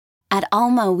At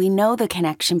Alma, we know the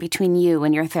connection between you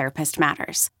and your therapist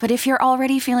matters. But if you're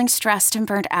already feeling stressed and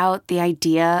burnt out, the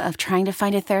idea of trying to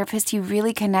find a therapist you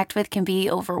really connect with can be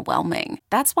overwhelming.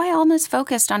 That's why Alma's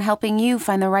focused on helping you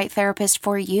find the right therapist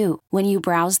for you. When you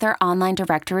browse their online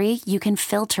directory, you can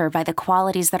filter by the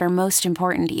qualities that are most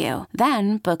important to you.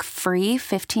 Then book free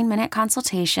 15-minute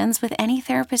consultations with any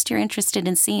therapist you're interested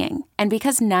in seeing. And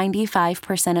because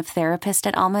 95% of therapists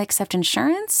at Alma accept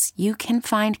insurance, you can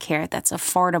find care that's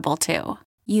affordable too.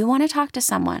 You want to talk to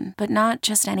someone, but not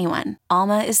just anyone.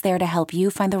 Alma is there to help you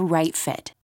find the right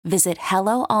fit. Visit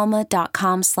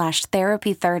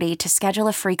helloalma.com/therapy30 to schedule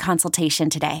a free consultation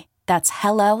today. That's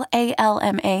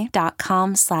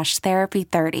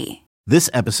helloalma.com/therapy30. This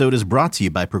episode is brought to you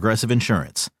by Progressive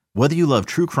Insurance. Whether you love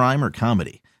true crime or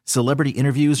comedy, celebrity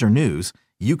interviews or news,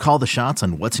 you call the shots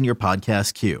on what's in your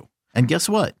podcast queue. And guess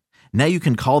what? Now you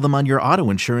can call them on your auto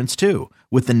insurance too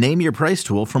with the Name Your Price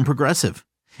tool from Progressive.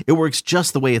 It works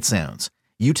just the way it sounds.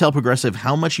 You tell Progressive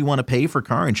how much you want to pay for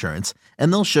car insurance,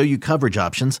 and they'll show you coverage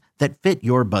options that fit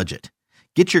your budget.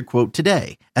 Get your quote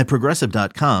today at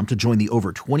Progressive.com to join the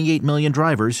over 28 million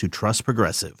drivers who trust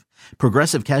Progressive.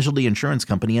 Progressive Casualty Insurance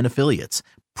Company and Affiliates.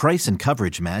 Price and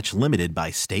coverage match limited by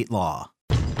state law.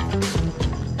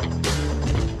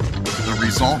 The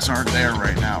results aren't there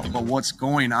right now, but what's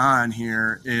going on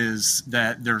here is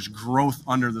that there's growth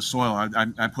under the soil.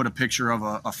 I put a picture of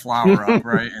a flower up,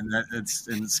 right, and that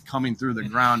it's coming through the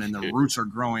ground, and the roots are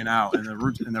growing out, and the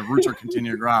roots are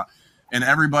continuing to grow out, and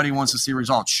everybody wants to see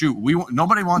results. Shoot,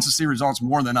 nobody wants to see results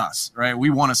more than us, right? We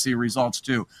want to see results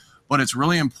too, but it's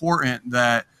really important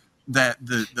that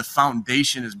the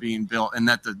foundation is being built and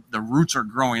that the roots are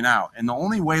growing out. And the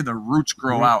only way the roots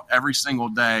grow out every single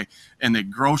day and they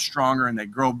grow stronger and they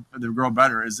grow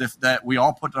better is if that we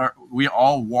all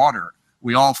water,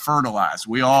 we all fertilize,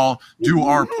 we all do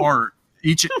our part.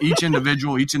 Each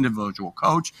individual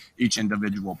coach, each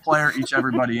individual player,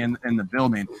 everybody in the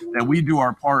building, that we do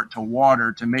our part to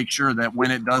water to make sure that when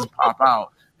it does pop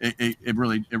out, it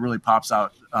really pops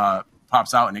out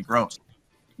and it grows.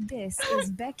 This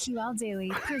is BetQL Daily,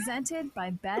 presented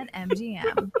by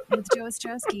BetMGM, with Joe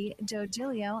Ostrowski, Joe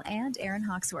Giglio, and Aaron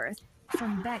Hawksworth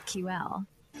from BetQL.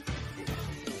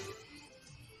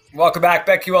 Welcome back,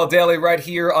 BetQL Daily, right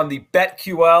here on the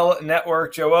BetQL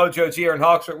Network. Joe O, Joe G, Aaron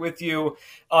Hawksworth with you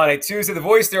on a Tuesday. The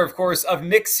voice there, of course, of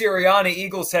Nick Sirianni,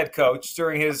 Eagles head coach,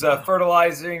 during his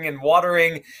fertilizing and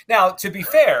watering. Now, to be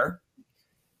fair,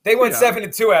 they went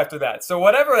 7-2 after that. So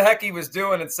whatever the heck he was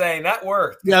doing and saying, that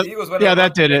worked. Yeah, the Eagles went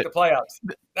that did it. The playoffs.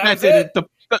 That did it. The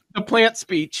plant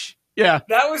speech. Yeah.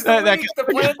 That was the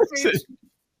plant speech.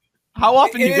 How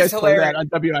often do you guys play that on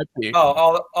WIP?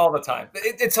 Oh, all the time.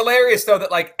 It's hilarious, though, that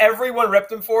like everyone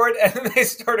ripped him for it, and then they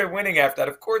started winning after that.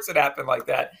 Of course it happened like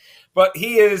that. But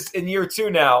he is in year 2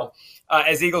 now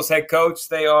as Eagles head coach.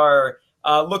 They are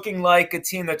looking like a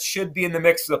team that should be in the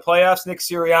mix for the playoffs. Nick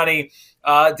Sirianni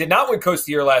did not win Coach of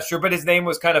the Year last year, but his name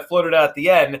was kind of floated out at the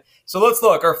end. So let's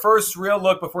look. Our first real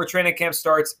look before training camp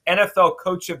starts, NFL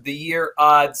Coach of the Year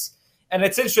odds. And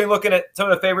it's interesting looking at some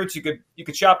of the favorites. You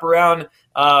could shop around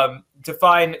to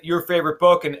find your favorite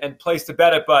book and place to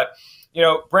bet it. But,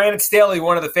 Brandon Staley,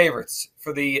 one of the favorites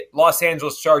for the Los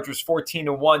Angeles Chargers,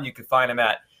 14-1 you could find him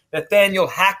at. Nathaniel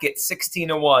Hackett,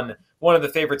 16-1, one of the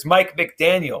favorites. Mike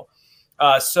McDaniel.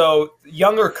 So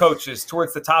younger coaches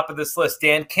towards the top of this list.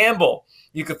 Dan Campbell,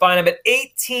 you can find him at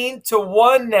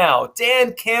 18-1 now.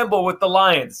 Dan Campbell with the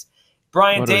Lions.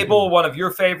 Brian Dable, one of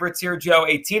your favorites here, Joe,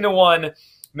 18-1.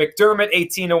 McDermott,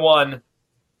 18-1.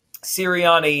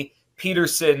 Sirianni,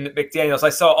 Peterson, McDaniels. I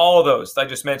saw all of those I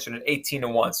just mentioned at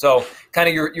 18-1. So kind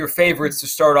of your favorites to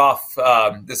start off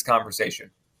this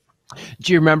conversation.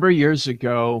 Do you remember years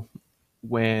ago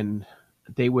when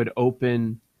they would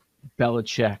open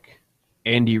Belichick,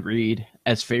 Andy Reid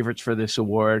as favorites for this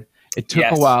award? It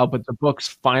took a while, but the books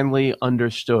finally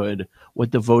understood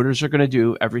what the voters are going to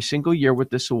do every single year with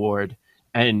this award,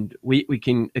 and we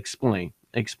can explain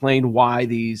why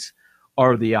these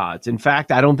are the odds. In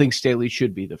fact, I don't think Staley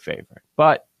should be the favorite,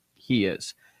 but he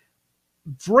is.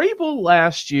 Vrabel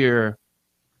last year,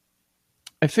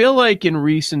 I feel like in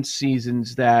recent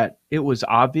seasons that it was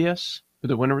obvious who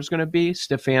the winner was going to be.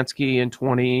 Stefanski in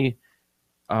 20,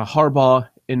 Harbaugh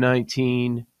in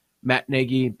 19, Matt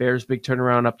Nagy, Bears big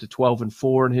turnaround up to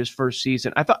 12-4 in his first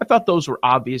season. I thought those were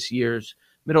obvious years.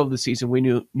 Middle of the season, we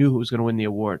knew who was going to win the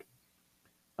award.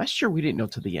 Last year, we didn't know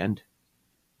till the end.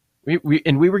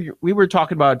 We were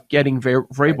talking about getting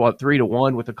Vrabel at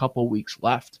 3-1 with a couple of weeks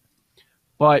left,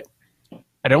 but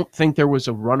I don't think there was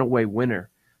a runaway winner.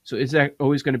 So is that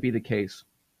always going to be the case?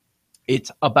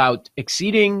 It's about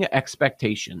exceeding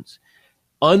expectations.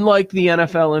 Unlike the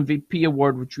NFL MVP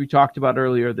award, which we talked about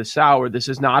earlier this hour, this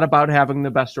is not about having the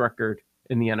best record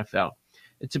in the NFL.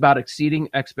 It's about exceeding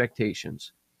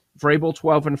expectations. Vrabel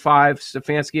 12-5,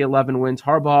 Stefanski 11 wins,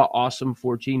 Harbaugh awesome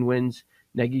 14 wins,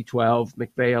 Nagy 12,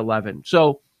 McVay 11.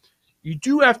 So you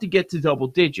do have to get to double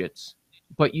digits,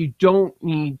 but you don't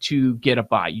need to get a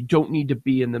bye. You don't need to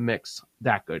be in the mix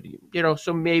that good.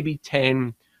 So maybe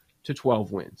 10 to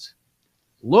 12 wins.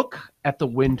 Look at the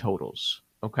win totals,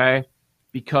 okay?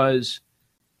 Because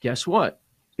guess what?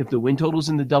 If the win total's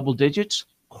in the double digits,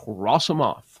 cross them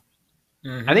off.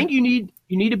 Mm-hmm. I think you need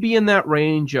to be in that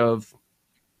range of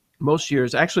most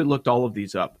years. I actually looked all of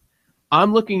these up.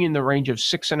 I'm looking in the range of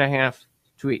 6.5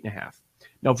 to 8.5.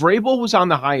 Now, Vrabel was on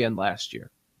the high end last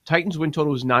year. Titans win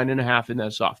total was 9.5 in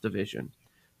that soft division.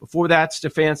 Before that,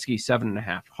 Stefanski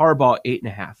 7.5, Harbaugh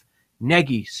 8.5,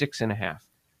 Nagy 6.5.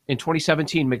 In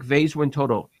 2017, McVay's win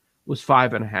total was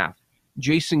 5.5.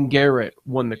 Jason Garrett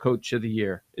won the Coach of the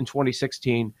Year. In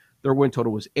 2016, their win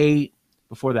total was 8.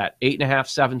 Before that,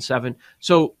 8.5, 7.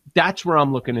 So that's where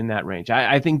I'm looking in that range.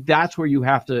 I think that's where you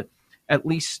have to at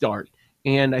least start.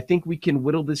 And I think we can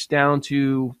whittle this down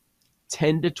to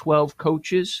 10 to 12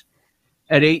 coaches.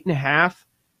 At 8.5,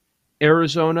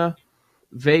 Arizona,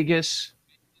 Vegas,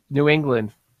 New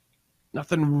England.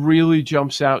 Nothing really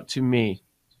jumps out to me.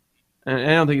 And I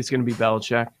don't think it's going to be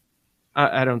Belichick.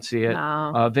 I don't see it.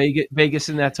 No. Vegas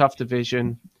in that tough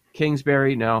division.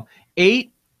 Kingsbury, no.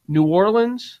 8, New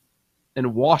Orleans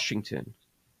and Washington.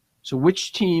 So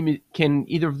which team can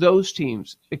either of those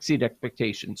teams exceed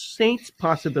expectations? Saints,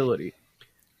 possibility.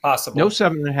 Possible. No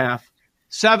 7.5.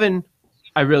 7,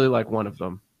 I really like one of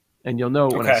them. And you'll know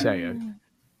when I say it.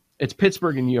 It's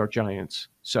Pittsburgh and New York Giants.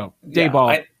 So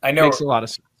Dayball I know. Makes a lot of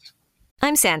sense.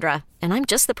 I'm Sandra, and I'm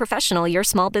just the professional your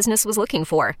small business was looking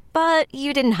for. But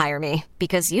you didn't hire me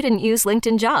because you didn't use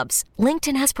LinkedIn Jobs.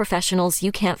 LinkedIn has professionals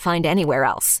you can't find anywhere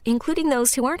else, including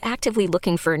those who aren't actively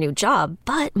looking for a new job,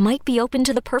 but might be open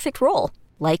to the perfect role,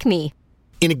 like me.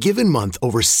 In a given month,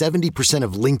 over 70%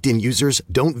 of LinkedIn users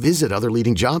don't visit other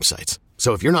leading job sites.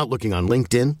 So if you're not looking on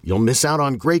LinkedIn, you'll miss out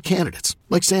on great candidates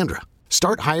like Sandra.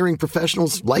 Start hiring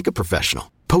professionals like a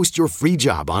professional. Post your free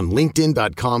job on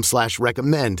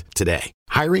linkedin.com/recommend today.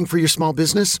 Hiring for your small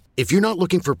business? If you're not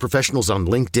looking for professionals on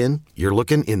LinkedIn, you're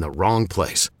looking in the wrong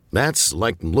place. That's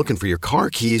like looking for your car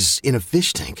keys in a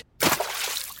fish tank.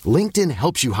 LinkedIn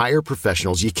helps you hire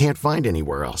professionals you can't find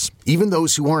anywhere else, even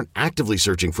those who aren't actively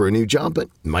searching for a new job but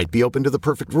might be open to the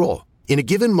perfect role. In a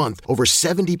given month, over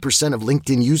 70% of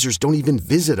LinkedIn users don't even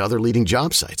visit other leading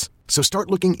job sites. So start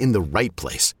looking in the right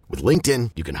place. With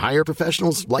LinkedIn, you can hire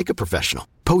professionals like a professional.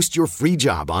 Post your free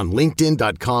job on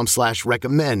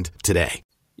linkedin.com/recommend today.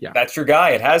 Yeah, that's your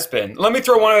guy. It has been. Let me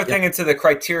throw one other thing into the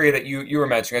criteria that you were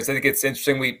mentioning. I think it's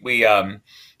interesting. We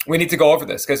need to go over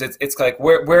this because it's like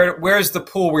where's the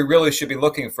pool we really should be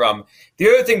looking from. The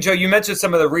other thing, Joe, you mentioned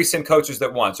some of the recent coaches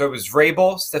that won. So it was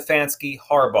Vrabel, Stefanski,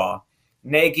 Harbaugh,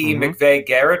 Nagy, McVay,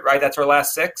 Garrett, right? That's our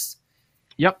last 6.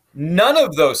 Yep. None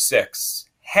of those 6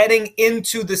 heading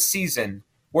into the season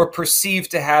were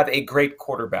perceived to have a great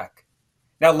quarterback.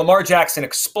 Now, Lamar Jackson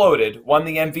exploded, won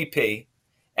the MVP,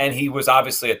 and he was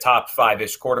obviously a top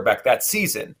 5-ish quarterback that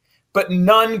season. But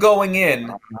none going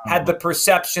in had the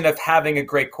perception of having a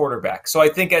great quarterback. So I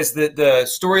think as the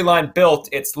storyline built,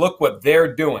 it's look what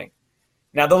they're doing.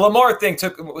 Now, the Lamar thing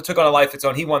took on a life of its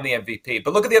own. He won the MVP.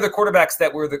 But look at the other quarterbacks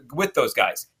that were with those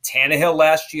guys. Tannehill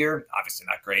last year, obviously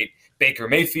not great. Baker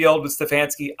Mayfield with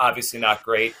Stefanski, obviously not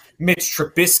great. Mitch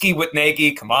Trubisky with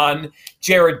Nagy, come on.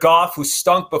 Jared Goff, who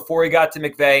stunk before he got to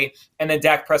McVay. And then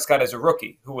Dak Prescott as a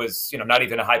rookie, who was not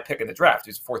even a high pick in the draft. He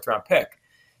was a 4th-round pick.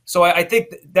 So I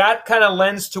think that kind of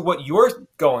lends to what you're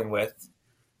going with,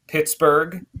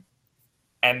 Pittsburgh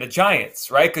and the Giants,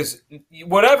 right? Because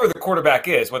whatever the quarterback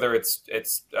is, whether it's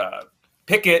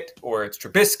Pickett or it's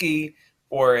Trubisky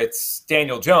or it's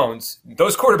Daniel Jones,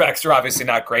 those quarterbacks are obviously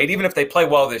not great. Even if they play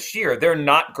well this year, they're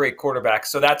not great quarterbacks.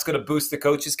 So that's going to boost the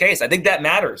coach's case. I think that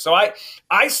matters. So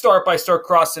I start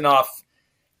crossing off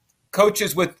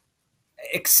coaches with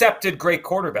accepted great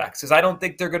quarterbacks because I don't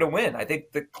think they're going to win. I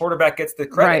think the quarterback gets the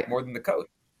credit more than the coach.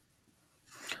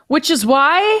 Which is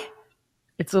why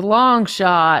it's a long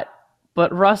shot,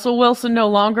 but Russell Wilson no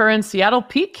longer in Seattle.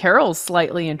 Pete Carroll's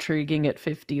slightly intriguing at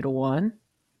 50-1.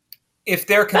 If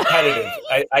they're competitive,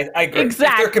 I agree.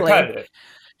 Exactly. If they're competitive.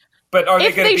 But are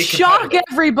they going to be shock competitive?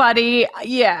 Everybody,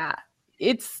 yeah.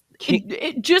 It's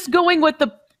just going with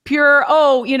the pure,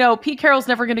 Pete Carroll's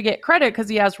never going to get credit because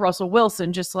he has Russell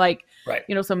Wilson, just like,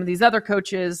 some of these other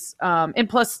coaches. And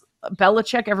plus,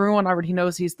 Belichick, everyone already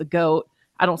knows he's the GOAT.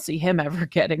 I don't see him ever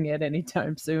getting it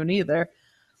anytime soon either.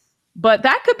 But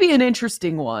that could be an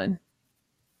interesting one.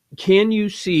 Can you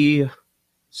see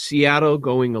Seattle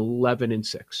going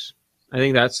 11-6? I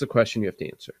think that's the question you have to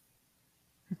answer.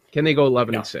 Can they go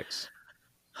 11-6?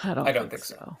 I don't think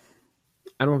so.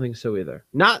 I don't think so either.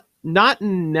 Not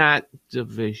in that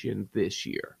division this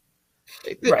year.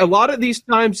 Right. A lot of these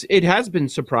times it has been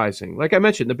surprising. Like I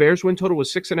mentioned, the Bears win total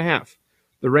was 6.5.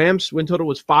 The Rams win total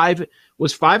was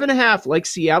 5.5, like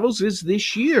Seattle's is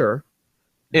this year,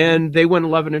 and they went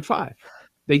 11-5.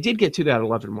 They did get to that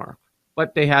 11 mark,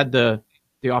 but they had the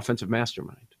offensive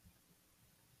mastermind.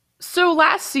 So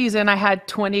last season I had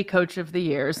 20 coach of the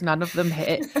years. None of them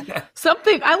hit.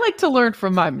 Something I like to learn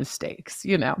from my mistakes,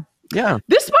 Yeah.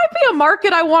 This might be a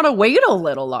market I want to wait a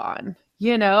little on.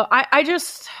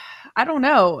 I don't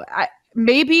know. I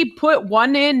maybe put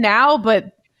one in now,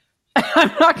 but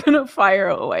I'm not going to fire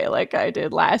away like I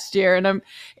did last year. And I'm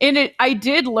in it. I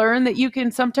did learn that you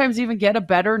can sometimes even get a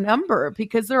better number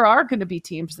because there are going to be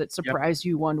teams that surprise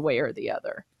you one way or the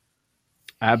other.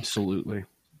 Absolutely.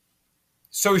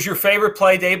 So is your favorite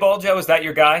play Daboll, Joe? Is that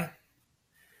your guy?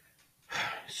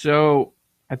 So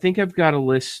I think I've got a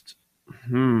list.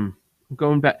 I'm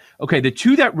going back. Okay, the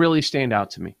two that really stand out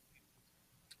to me.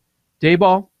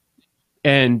 Daboll,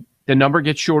 and the number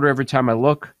gets shorter every time I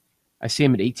look. I see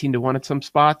him at 18-1 at some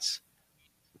spots.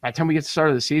 By the time we get to the start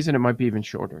of the season, it might be even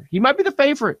shorter. He might be the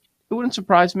favorite. It wouldn't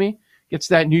surprise me. Gets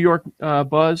that New York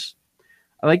buzz.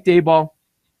 I like Daboll.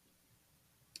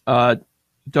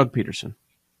 Doug Peterson.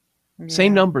 Yeah.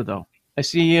 Same number, though. I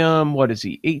see him, what is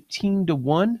he,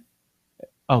 18-1?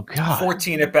 Oh, God.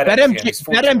 14 at BetMGM.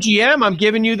 BetMGM, I'm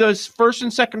giving you those first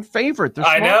and second favorite.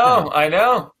 I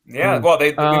know. Yeah, well,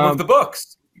 we moved the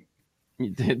books.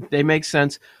 They make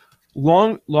sense.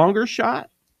 Longer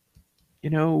shot,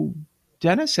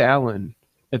 Dennis Allen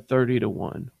at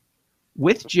 30-1.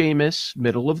 With Jameis,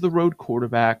 middle of the road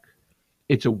quarterback.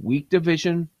 It's a weak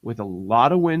division with a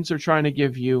lot of wins they're trying to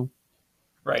give you.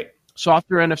 Right.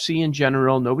 Softer NFC in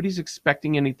general. Nobody's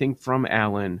expecting anything from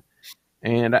Allen.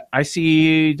 And I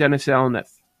see Dennis Allen at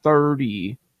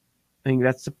 30. I think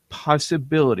that's a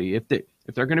possibility. If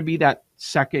they're going to be that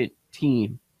second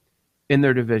team in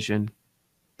their division,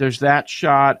 there's that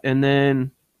shot. And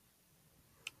then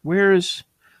what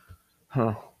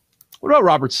about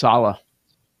Robert Saleh?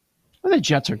 Well, the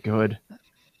Jets are good.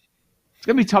 It's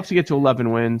going to be tough to get to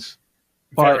 11 wins.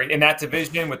 In that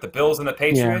division with the Bills and the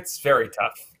Patriots, very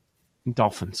tough.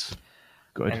 Dolphins.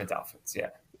 Good. And the Dolphins, yeah.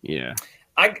 Yeah.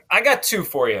 I got two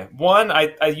for you. One,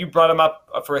 you brought him up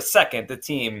for a second, the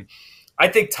team. I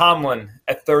think Tomlin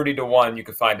at 30-1, you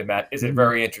could find him at, is a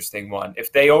very interesting one.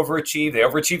 If they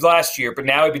overachieved last year, but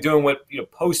now he'd be doing what,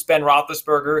 post Ben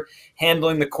Roethlisberger,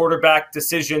 handling the quarterback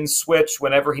decision switch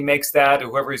whenever he makes that, or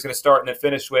whoever he's going to start and then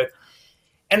finish with.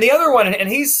 And the other one, and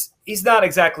he's not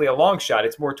exactly a long shot,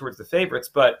 it's more towards the favorites,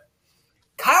 but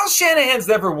Kyle Shanahan's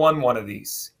never won one of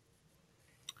these.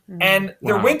 And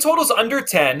their win total's under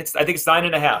 10. I think it's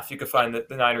 9.5. You can find the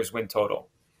Niners win total.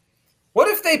 What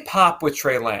if they pop with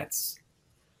Trey Lance?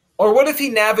 Or what if he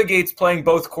navigates playing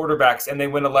both quarterbacks and they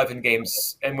win 11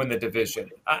 games and win the division?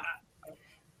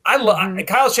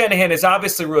 Kyle Shanahan is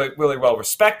obviously really, really well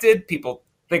respected. People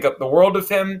think of the world of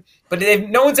him, but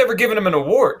no one's ever given him an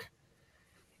award.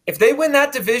 If they win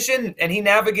that division and he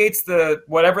navigates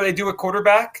whatever they do at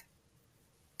quarterback,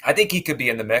 I think he could be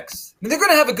in the mix. They're going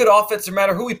to have a good offense no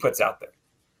matter who he puts out there.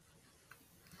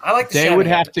 I like They would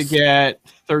have to get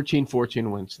 13, 14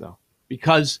 wins, though,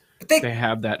 because they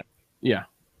have that. Yeah.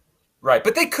 Right,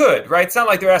 but they could, right? It's not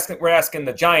like we're asking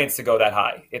the Giants to go that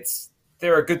high.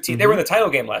 They're a good team. They were in the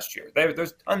title game last year.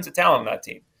 There's tons of talent on that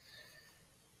team.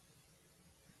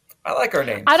 I like our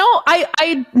names.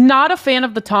 I'm not a fan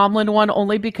of the Tomlin one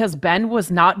only because Ben was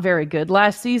not very good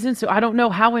last season, so I don't know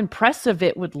how impressive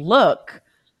it would look.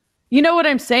 You know what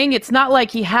I'm saying? It's not like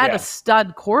he had a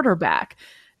stud quarterback.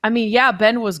 I mean, yeah,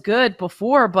 Ben was good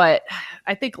before, but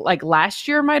I think like last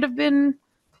year might have been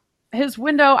his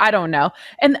window. I don't know.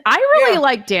 And I really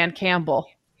like Dan Campbell.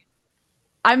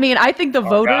 I mean, I think the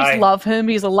voters love him.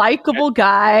 He's a likable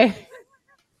guy.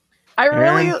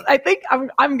 I think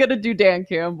I'm going to do Dan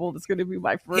Campbell. It's going to be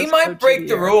my first. He might break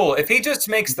the rule. If he just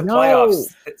makes the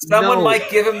playoffs, someone might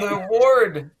give him the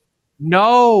award.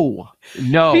 No.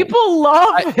 People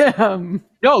love him.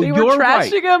 No, they were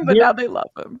trashing him, but now they love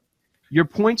him. Your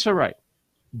points are right.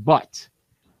 But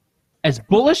as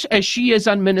bullish as she is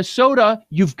on Minnesota,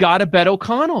 you've got to bet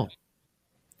O'Connell.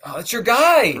 Oh, it's your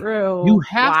guy. True. You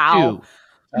have to.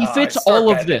 He fits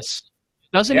all of this.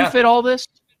 Doesn't he fit all this?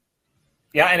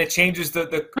 Yeah, and it changes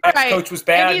the ex-coach was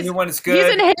bad, the new one is good.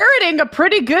 He's inheriting a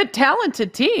pretty good,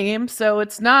 talented team, so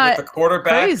it's not with the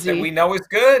quarterback crazy. that we know is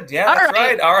good. Yeah, that's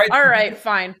right. All right,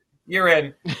 fine. You're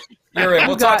in. You're in.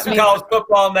 We'll talk some college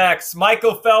football next.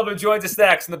 Michael Feldman joins us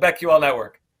next on the BetQL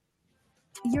Network.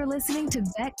 You're listening to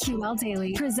BetQL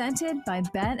Daily, presented by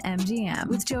BetMGM,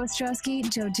 with Joe Ostrowski,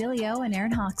 Joe Giglio, and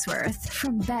Aaron Hawksworth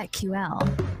from BetQL.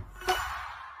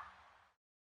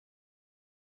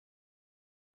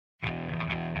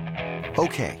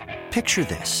 Okay, picture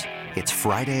this. It's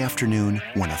Friday afternoon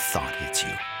when a thought hits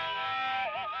you.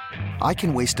 I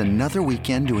can waste another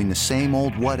weekend doing the same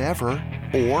old whatever,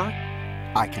 or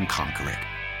I can conquer it.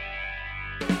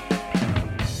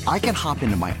 I can hop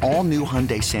into my all-new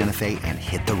Hyundai Santa Fe and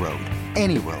hit the road.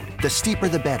 Any road. The steeper,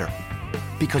 the better.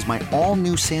 Because my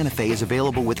all-new Santa Fe is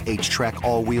available with H-Track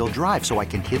all-wheel drive, so I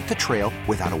can hit the trail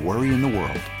without a worry in the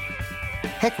world.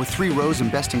 Heck, with 3 rows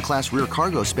and best-in-class rear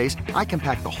cargo space, I can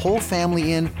pack the whole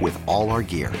family in with all our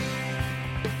gear.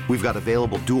 We've got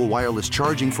available dual wireless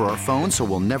charging for our phones, so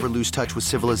we'll never lose touch with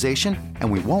civilization,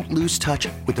 and we won't lose touch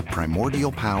with the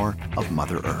primordial power of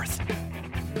Mother Earth.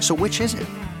 So which is it?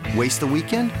 Waste the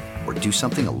weekend or do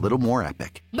something a little more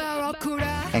epic?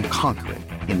 And conquer it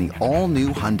in the all-new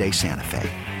Hyundai Santa Fe.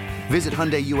 Visit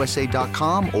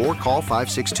HyundaiUSA.com or call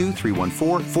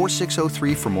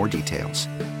 562-314-4603 for more details.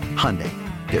 Hyundai,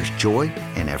 there's joy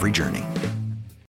in every journey.